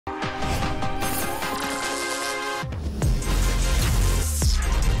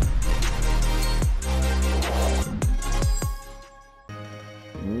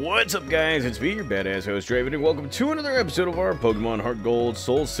What's up, guys? It's me, your badass host, Draven, and welcome to another episode of our Pokemon Heart Gold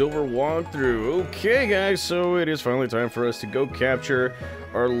Soul Silver walkthrough. Okay, guys, so it is finally time for us to go capture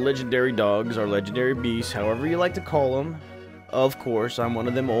our legendary dogs, our legendary beasts, however you like to call them. Of course, I'm one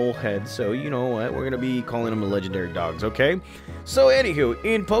of them old heads, so you know what? We're going to be calling them the legendary dogs, okay? So, anywho,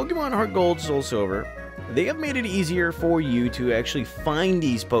 in Pokemon Heart Gold Soul Silver, they have made it easier for you to actually find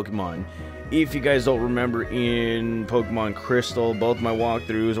these Pokemon. If you guys don't remember, in Pokemon Crystal, both my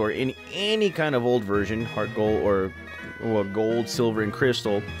walkthroughs, or in any kind of old version, Heart Gold or Gold, Silver, and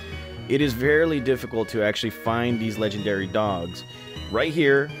Crystal, it is very difficult to actually find these legendary dogs. Right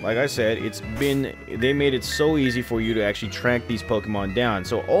here, like I said, they made it so easy for you to actually track these Pokemon down.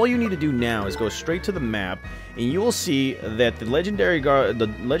 So all you need to do now is go straight to the map, and you will see that the legendary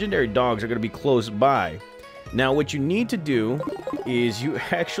dogs are going to be close by. Now, what you need to do is you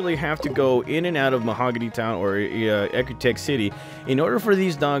actually have to go in and out of Mahogany Town or Ecotech City in order for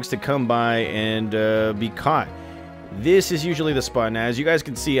these dogs to come by and be caught. This is usually the spot. Now, as you guys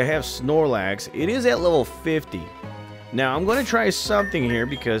can see, I have Snorlax. It is at level 50. Now, I'm going to try something here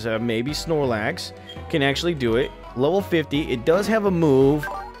because maybe Snorlax can actually do it. Level 50, it does have a move,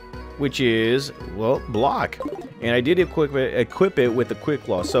 which is, well, Block. And I did equip it with the Quick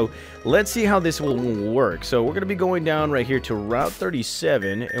Claw. So let's see how this will work. So we're going to be going down right here to Route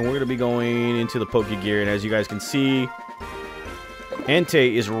 37, and we're going to be going into the Pokegear. And as you guys can see,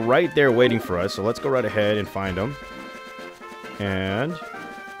 Entei is right there waiting for us. So let's go right ahead and find him. And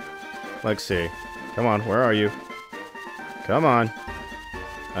let's see. Come on, where are you? Come on.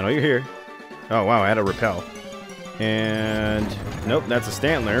 I know you're here. Oh, wow, I had a Repel. And nope, that's a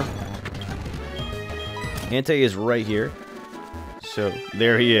Stantler. Entei is right here. So,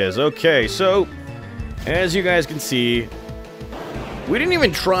 there he is. Okay, so, as you guys can see, we didn't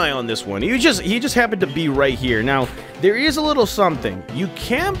even try on this one. He just happened to be right here. Now, there is a little something. You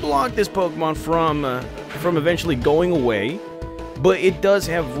can block this Pokemon from eventually going away, but it does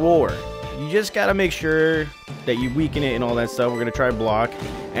have Roar. You just gotta make sure that you weaken it and all that stuff. We're gonna try block.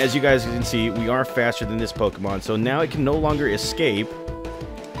 As you guys can see, we are faster than this Pokemon, so now it can no longer escape.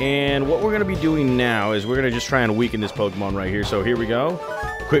 And what we're going to be doing now is we're going to just try and weaken this Pokemon right here. So here we go.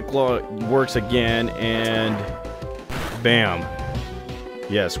 Quick Claw works again, and bam.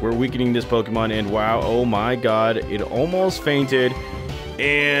 Yes, we're weakening this Pokemon, and wow, oh my god, it almost fainted.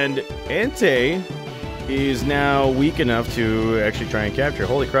 And Entei is now weak enough to actually try and capture.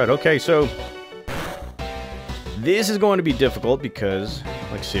 Holy crap. Okay, so this is going to be difficult because,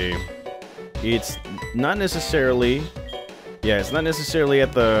 let's see, it's not necessarily... Yeah, it's not necessarily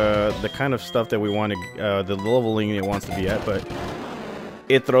at the kind of stuff that we want to, the leveling it wants to be at, but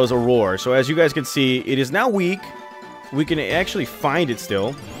it throws a Roar. So as you guys can see, it is now weak. We can actually find it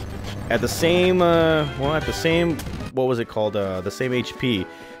still at the same, what was it called? The same HP.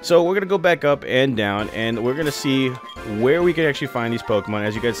 So we're going to go back up and down, and we're going to see where we can actually find these Pokemon.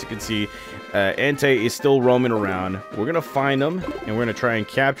 As you guys can see, Entei is still roaming around. We're going to find them, and we're going to try and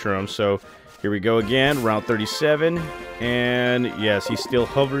capture them. So here we go again, Route 37, and yes, he's still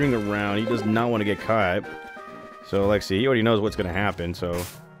hovering around. He does not want to get caught. So let's see, he already knows what's going to happen, so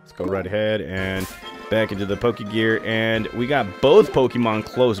let's go right ahead and back into the Pokegear, and we got both Pokemon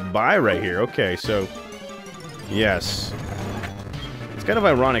close by right here. Okay, so yes, it's kind of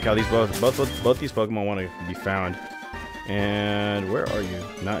ironic how these both these Pokemon want to be found. And where are you?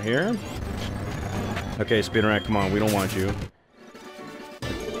 Not here? Okay, Spinarak, come on, we don't want you.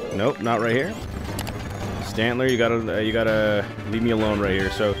 Nope, not right here. Stantler, you gotta leave me alone right here.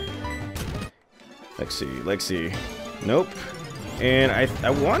 So let's see. Nope. And I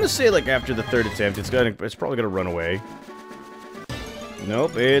want to say, like, after the third attempt, it's probably gonna run away.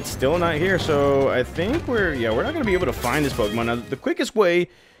 Nope, it's still not here. So I think we're not gonna be able to find this Pokemon. Now, the quickest way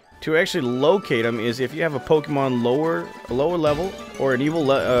to actually locate him is if you have a Pokemon a lower level or an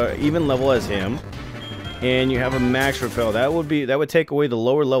even level as him, and you have a max repel. That would take away the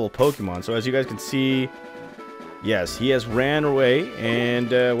lower level Pokemon. So as you guys can see, yes, he has ran away, and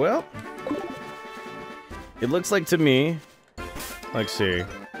well, it looks like to me. Let's see.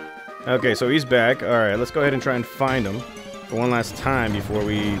 Okay, so he's back. All right, let's go ahead and try and find him for one last time before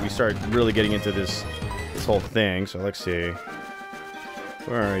we start really getting into this whole thing. So let's see.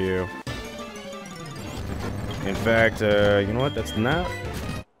 Where are you? In fact, you know what? That's not.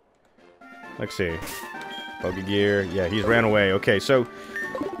 Let's see. Pokegear. Yeah, he's ran away. Okay, so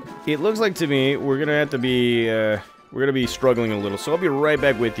it looks like to me we're gonna have to be struggling a little. So I'll be right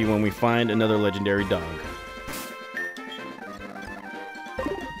back with you when we find another legendary dog.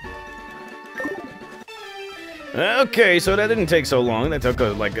 Okay, so that didn't take so long. That took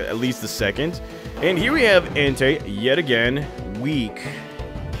like at least a second. And here we have Entei yet again, weak.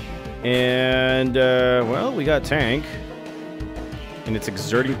 And, well, we got tank. And it's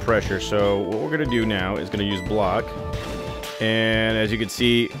exerting pressure, so what we're going to do now is going to use block. And as you can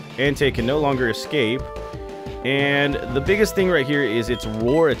see, Entei can no longer escape. And the biggest thing right here is its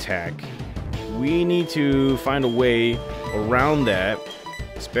roar attack. We need to find a way around that,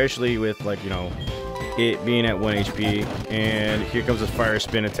 especially with, like, you know, it being at 1 HP. And here comes this fire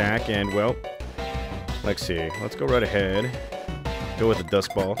spin attack, and, well, let's see. Let's go right ahead. Go with the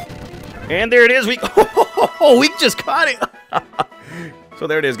dust ball. And there it is. We just caught it. So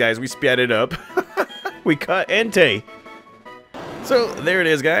there it is, guys. We sped it up. We caught Entei. So there it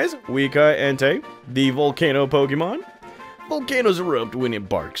is, guys. We caught Entei, the volcano Pokemon. Volcanoes erupt when it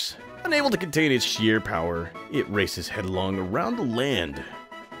barks. Unable to contain its sheer power, it races headlong around the land.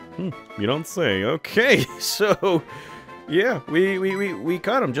 You don't say. Okay, so yeah, we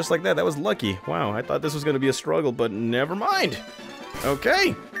caught him just like that. That was lucky. Wow, I thought this was going to be a struggle, but never mind.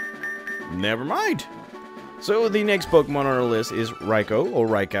 Okay, never mind. So the next Pokemon on our list is Raikou, or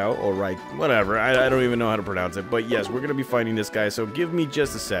Raikou, or whatever. I don't even know how to pronounce it. But yes, we're going to be fighting this guy, so give me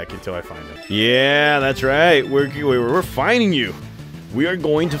just a sec until I find him. Yeah, that's right. We're finding you. We are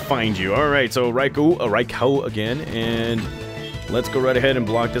going to find you. All right, so Raikou again, and let's go right ahead and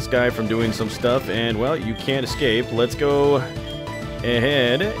block this guy from doing some stuff. And, well, you can't escape. Let's go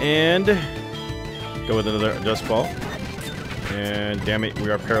ahead and go with another Dust Ball. And, damn it,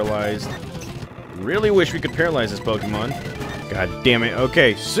 we are paralyzed. Really wish we could paralyze this Pokemon. God damn it.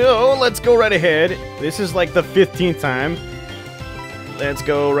 Okay, so let's go right ahead. This is like the 15th time. Let's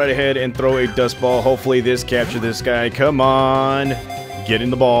go right ahead and throw a Dust Ball. Hopefully this captures this guy. Come on. Get in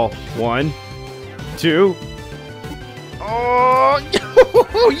the ball. 1, 2.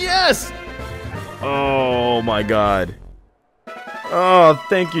 Oh, yes! Oh, my God. Oh,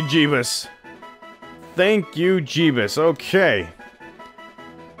 thank you, Jeebus. Thank you, Jeebus. Okay.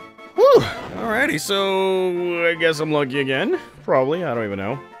 Whew. Alrighty, so I guess I'm lucky again. Probably. I don't even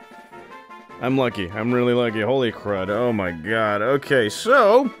know. I'm lucky. I'm really lucky. Holy crud. Oh my god. Okay,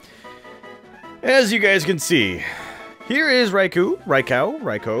 so as you guys can see, here is Raikou.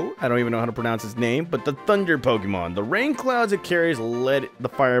 I don't even know how to pronounce his name, but the Thunder Pokemon. The rain clouds it carries let the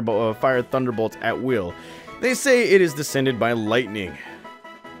fire thunderbolts at will. They say it is descended by lightning.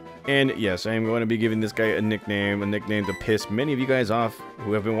 And yes, I am going to be giving this guy a nickname to piss many of you guys off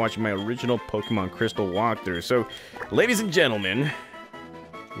who have been watching my original Pokemon Crystal walkthrough. So, ladies and gentlemen,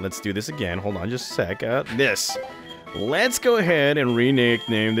 let's do this again. Hold on just a sec. Let's go ahead and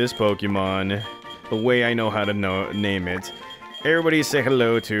re-nickname this Pokemon the way I know how to name it. Everybody say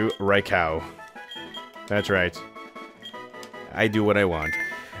hello to Raikou. That's right. I do what I want.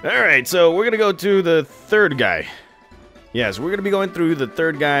 Alright, so we're going to go to the third guy. Yes, we're going to be going through the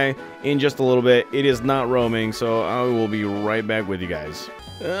third guy in just a little bit. It is not roaming, so I will be right back with you guys.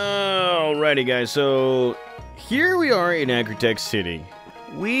 Alrighty, guys, so here we are in Agritech City.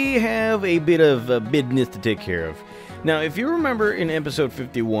 We have a bit of business to take care of. Now, if you remember in episode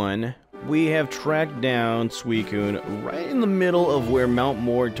 51, we have tracked down Suicune right in the middle of where Mount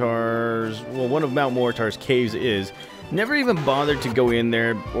Mortar's, well, one of Mount Mortar's caves is. Never even bothered to go in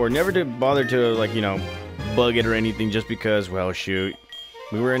there, or never to bother to, like, you know, bug it or anything, just because, well, shoot,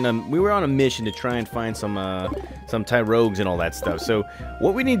 we were on a mission to try and find some Tyrogues and all that stuff. So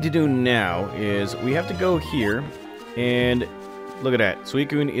what we need to do now is we have to go here, and look at that,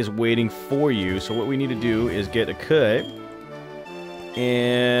 Suicune is waiting for you. So what we need to do is get a cut,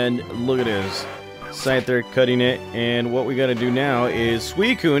 and look at this, Scyther cutting it. And what we got to do now is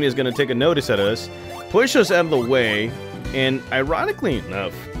Suicune is going to take a notice at us, push us out of the way, and ironically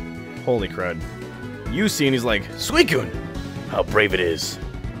enough, holy crud, Yusin is like, Suicune, how brave it is,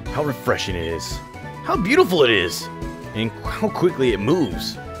 how refreshing it is, how beautiful it is, and how quickly it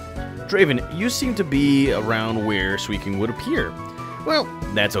moves. Draven, you seem to be around where Suicune would appear. Well,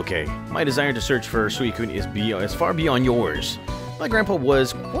 that's okay. My desire to search for Suicune is far beyond yours. My grandpa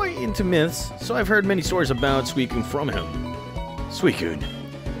was quite into myths, so I've heard many stories about Suicune from him. Suicune,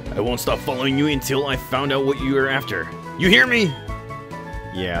 I won't stop following you until I found out what you are after. You hear me?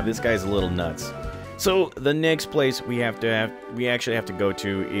 Yeah, this guy's a little nuts. So the next place we actually have to go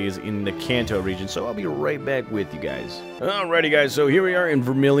to is in the Kanto region, so I'll be right back with you guys. Alrighty guys, so here we are in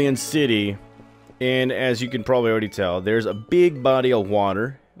Vermilion City, and as you can probably already tell, there's a big body of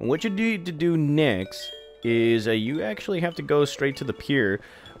water, and what you need to do next is you actually have to go straight to the pier,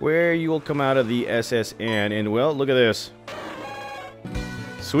 where you will come out of the SSN, and well, look at this.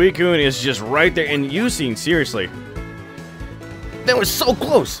 Suicune is just right there, and Yusin, seriously. That was so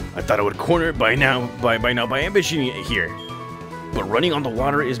close! I thought I would corner it by now by ambushing it here. But running on the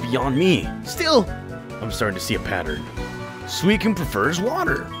water is beyond me. Still, I'm starting to see a pattern. Suicune prefers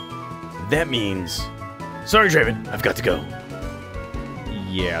water. that means... Sorry, Draven, I've got to go.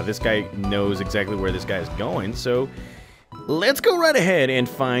 Yeah, this guy knows exactly where this guy is going, so... Let's go right ahead and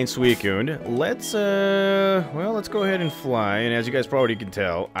find Suicune. Let's go ahead and fly, and as you guys probably can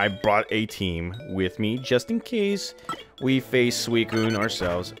tell, I brought a team with me, just in case we face Suicune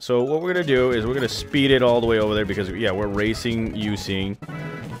ourselves. So what we're gonna do is we're gonna speed it all the way over there, because, yeah, we're racing using...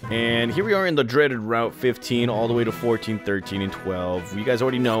 And here we are in the dreaded Route 15, all the way to 14, 13, and 12. You guys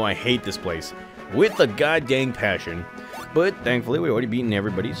already know I hate this place with a goddamn passion. But thankfully, we've already beaten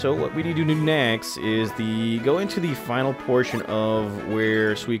everybody. So what we need to do next is go into the final portion of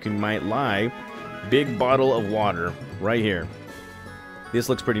where Suicune might lie. Big bottle of water right here. This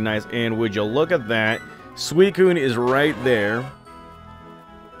looks pretty nice. And would you look at that? Suicune is right there.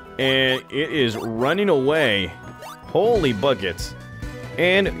 And it is running away. Holy buckets.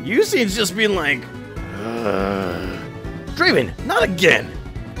 And Yusi's just being like, Draven, not again.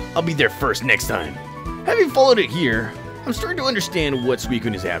 I'll be there first next time. Having followed it here, I'm starting to understand what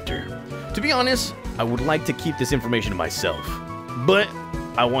Suicune is after. To be honest, I would like to keep this information to myself. But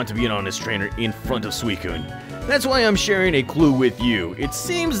I want to be an honest trainer in front of Suicune. That's why I'm sharing a clue with you. It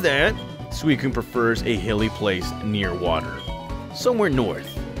seems that Suicune prefers a hilly place near water. Somewhere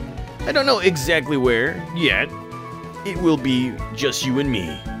north. I don't know exactly where yet. It will be just you and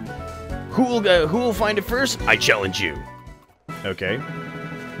me. Who will find it first? I challenge you. Okay.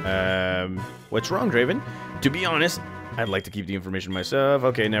 What's wrong, Draven? To be honest, I'd like to keep the information myself.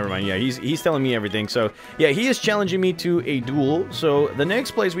 Okay, never mind. Yeah, he's telling me everything. So, yeah, he is challenging me to a duel. So, the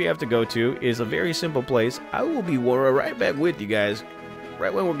next place we have to go to is a very simple place. I will be right back with you guys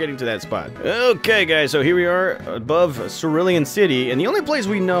right when we're getting to that spot. Okay, guys, so here we are above Cerulean City, and the only place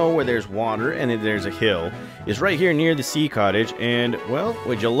we know where there's water and there's a hill is right here near the Sea Cottage, and, well,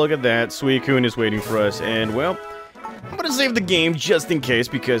 would you look at that, Suicune is waiting for us, and, well, I'm gonna save the game just in case,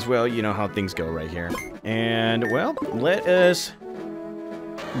 because, well, you know how things go right here. And, well, let us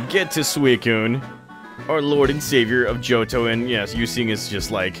get to Suicune, our Lord and Savior of Johto, and, yes, Yusing is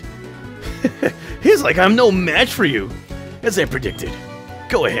just like, he's like, I'm no match for you, as I predicted.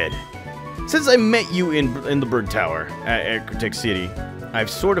 Go ahead. Since I met you in the Bird Tower at Arctic City, I've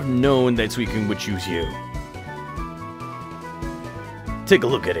sort of known that Suicune would choose you. Take a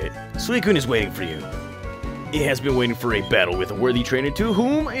look at it. Suicune is waiting for you. It has been waiting for a battle with a worthy trainer to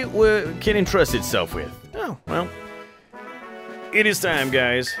whom it can entrust itself with. Oh, well. It is time,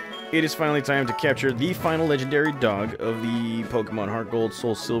 guys. It is finally time to capture the final legendary dog of the Pokemon Heart Gold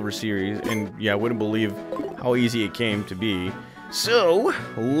Soul Silver series. And yeah, I wouldn't believe how easy it came to be. So,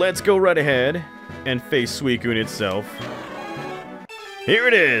 let's go right ahead and face Suicune itself. Here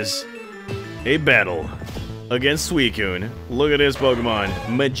it is. A battle against Suicune. Look at this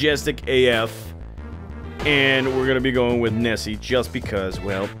Pokemon. Majestic AF. And we're going to be going with Nessie just because,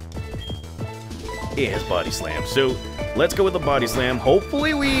 well, it has Body Slam. So, let's go with the Body Slam.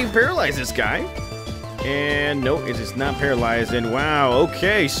 Hopefully we paralyze this guy. And, no, it is not paralyzed. And, wow,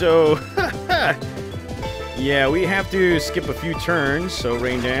 okay, so... Yeah, we have to skip a few turns, so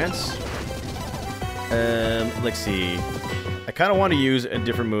Rain Dance. Let's see. I kind of want to use a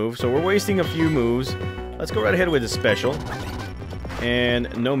different move, so we're wasting a few moves. Let's go right ahead with a special. And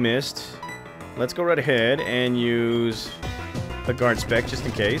no mist. Let's go right ahead and use the Guard Spec just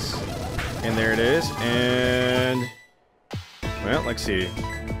in case. And there it is. And, well, let's see.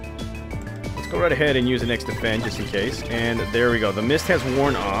 Let's go right ahead and use the next Defend just in case. And there we go. The mist has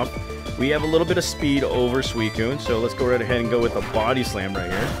worn off. We have a little bit of speed over Suicune, so let's go right ahead and go with a Body Slam right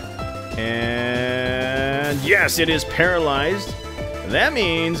here. And yes, it is paralyzed. That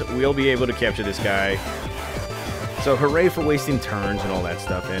means we'll be able to capture this guy. So hooray for wasting turns and all that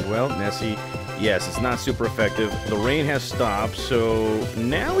stuff. And well, Nessie, yes, it's not super effective. The rain has stopped, so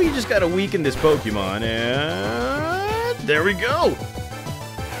now we just gotta weaken this Pokemon. And there we go.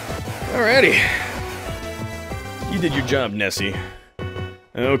 Alrighty. You did your job, Nessie.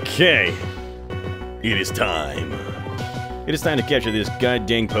 Okay, it is time. It is time to capture this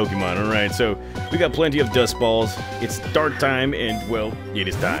goddamn Pokemon. Alright, so we got plenty of Dust Balls. It's dark time, and, well, it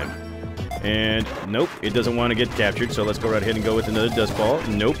is time. And, nope, it doesn't want to get captured, so let's go right ahead and go with another Dust Ball.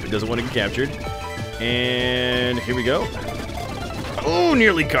 Nope, it doesn't want to get captured. And here we go. Oh,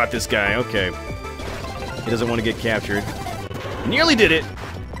 nearly caught this guy. Okay. It doesn't want to get captured. Nearly did it.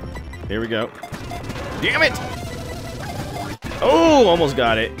 Here we go. Damn it! Oh, almost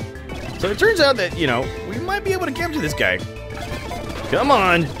got it. So it turns out that, you know, we might be able to capture this guy. Come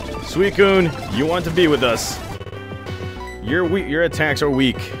on, Suicune, you want to be with us. Your attacks are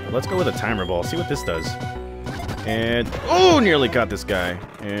weak. Let's go with a Timer Ball, see what this does. And, oh, nearly caught this guy.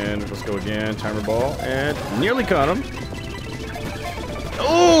 And let's go again, Timer Ball, and nearly caught him.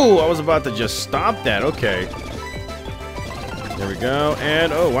 Oh, I was about to just stop that. Okay. There we go.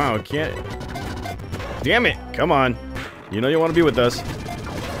 And, oh, wow, can't. Damn it. Come on. You know you want to be with us.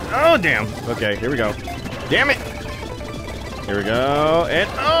 Oh, damn. Okay, here we go. Damn it. Here we go. And,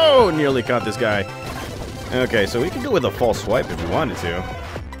 oh, nearly caught this guy. Okay, so we can go with a false swipe if we wanted to.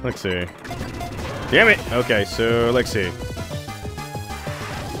 Let's see. Damn it. Okay, so let's see.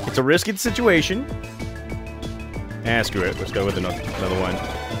 It's a risky situation. Ah, screw it. Let's go with another one.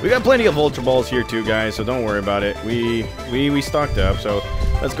 We got plenty of Ultra Balls here too, guys, so don't worry about it. We stocked up, so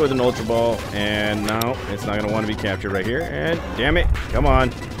let's go with an Ultra Ball. And no, it's not going to want to be captured right here. And damn it. Come on.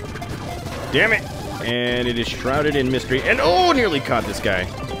 Damn it. And it is shrouded in mystery. And oh, nearly caught this guy.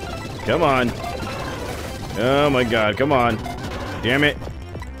 Come on. Oh my god, come on. Damn it.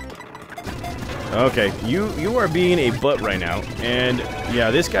 Okay, you are being a butt right now. And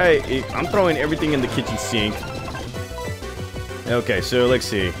yeah, this guy, I'm throwing everything in the kitchen sink. Okay, so let's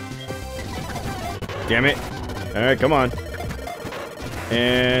see. Damn it. Alright, come on.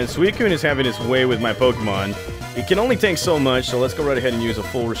 And Suicune is having his way with my Pokemon. It can only tank so much, so let's go right ahead and use a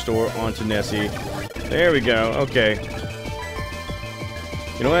full restore onto Nessie. There we go, okay.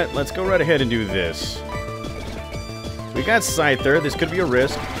 You know what? Let's go right ahead and do this. We got Scyther. This could be a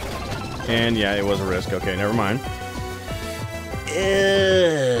risk. And yeah, it was a risk. Okay, never mind.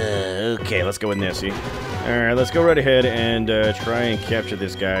 Okay, let's go with Nessie. Alright, let's go right ahead and try and capture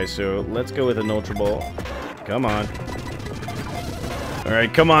this guy. So let's go with an Ultra Ball. Come on.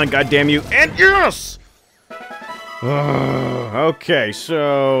 Alright, come on, goddamn you. And yes! Okay,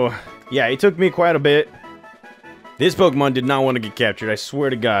 so yeah, it took me quite a bit. This Pokemon did not want to get captured, I swear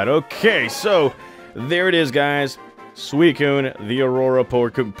to God. Okay, so there it is, guys. Suicune, the Aurora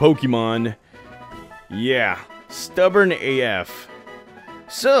Pokemon. Yeah, stubborn AF.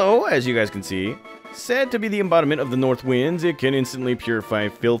 So, as you guys can see, said to be the embodiment of the North Winds, it can instantly purify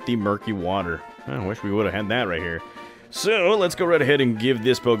filthy, murky water. I wish we would have had that right here. So, let's go right ahead and give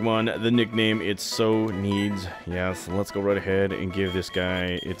this Pokemon the nickname it so needs. Yes, let's go right ahead and give this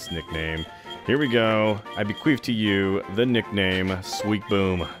guy its nickname. Here we go. I bequeath to you the nickname Sweet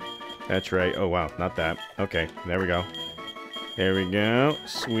Boom. That's right. Oh, wow. Not that. Okay. There we go. There we go.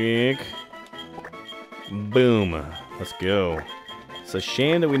 Sweet. Boom. Let's go. It's a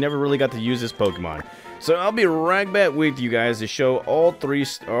shame that we never really got to use this Pokemon. So I'll be right back with you guys to show all three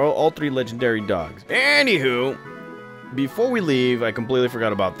legendary dogs. Anywho, before we leave, I completely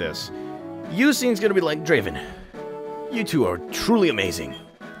forgot about this. Yusin's gonna be like, Draven, you two are truly amazing.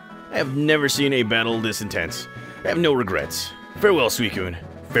 I have never seen a battle this intense. I have no regrets. Farewell, Suicune.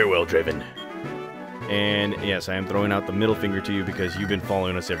 Farewell, Draven. And yes, I am throwing out the middle finger to you because you've been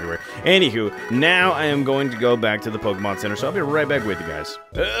following us everywhere. Anywho, now I am going to go back to the Pokemon Center, so I'll be right back with you guys.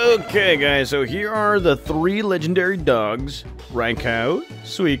 Okay, guys, so here are the three legendary dogs. Raikou,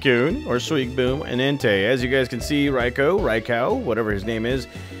 Suicune, or Suicboom, and Entei. As you guys can see, Raikou, whatever his name is,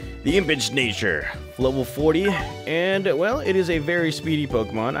 the Impish Nature, level 40, and, well, it is a very speedy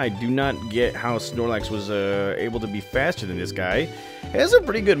Pokemon. I do not get how Snorlax was able to be faster than this guy. It has a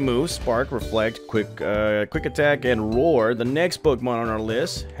pretty good move, Spark, Reflect, Quick Attack, and Roar. The next Pokemon on our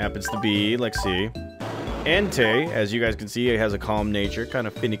list happens to be, let's see, Entei. As you guys can see, it has a calm nature, kind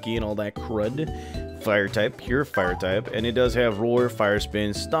of finicky and all that crud. Fire type, pure fire type, and it does have Roar, Fire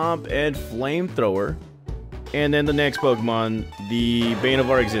Spin, Stomp, and Flamethrower. And then the next Pokemon, the bane of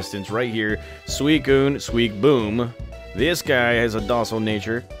our existence, right here, Suicune, Suicboom. This guy has a docile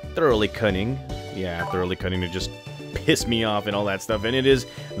nature, thoroughly cunning. Yeah, thoroughly cunning to just piss me off and all that stuff. And it is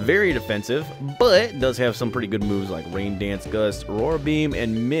very defensive, but does have some pretty good moves like Rain Dance, Gust, Roar Beam,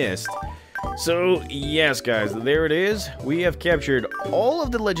 and Mist. So, yes, guys, there it is. We have captured all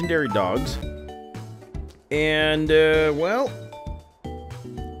of the legendary dogs. And, well,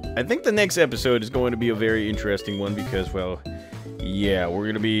 I think the next episode is going to be a very interesting one because, well, yeah, we're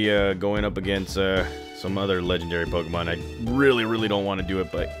going to be going up against some other legendary Pokemon. I really don't want to do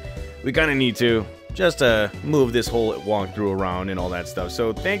it, but we kind of need to just to move this whole walkthrough around and all that stuff.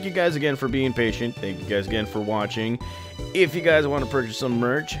 So thank you guys again for being patient. Thank you guys again for watching. If you guys want to purchase some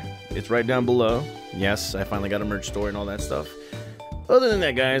merch, it's right down below. Yes, I finally got a merch store and all that stuff. Other than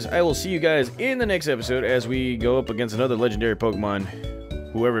that, guys, I will see you guys in the next episode as we go up against another legendary Pokemon,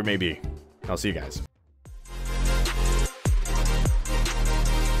 whoever it may be. I'll see you guys.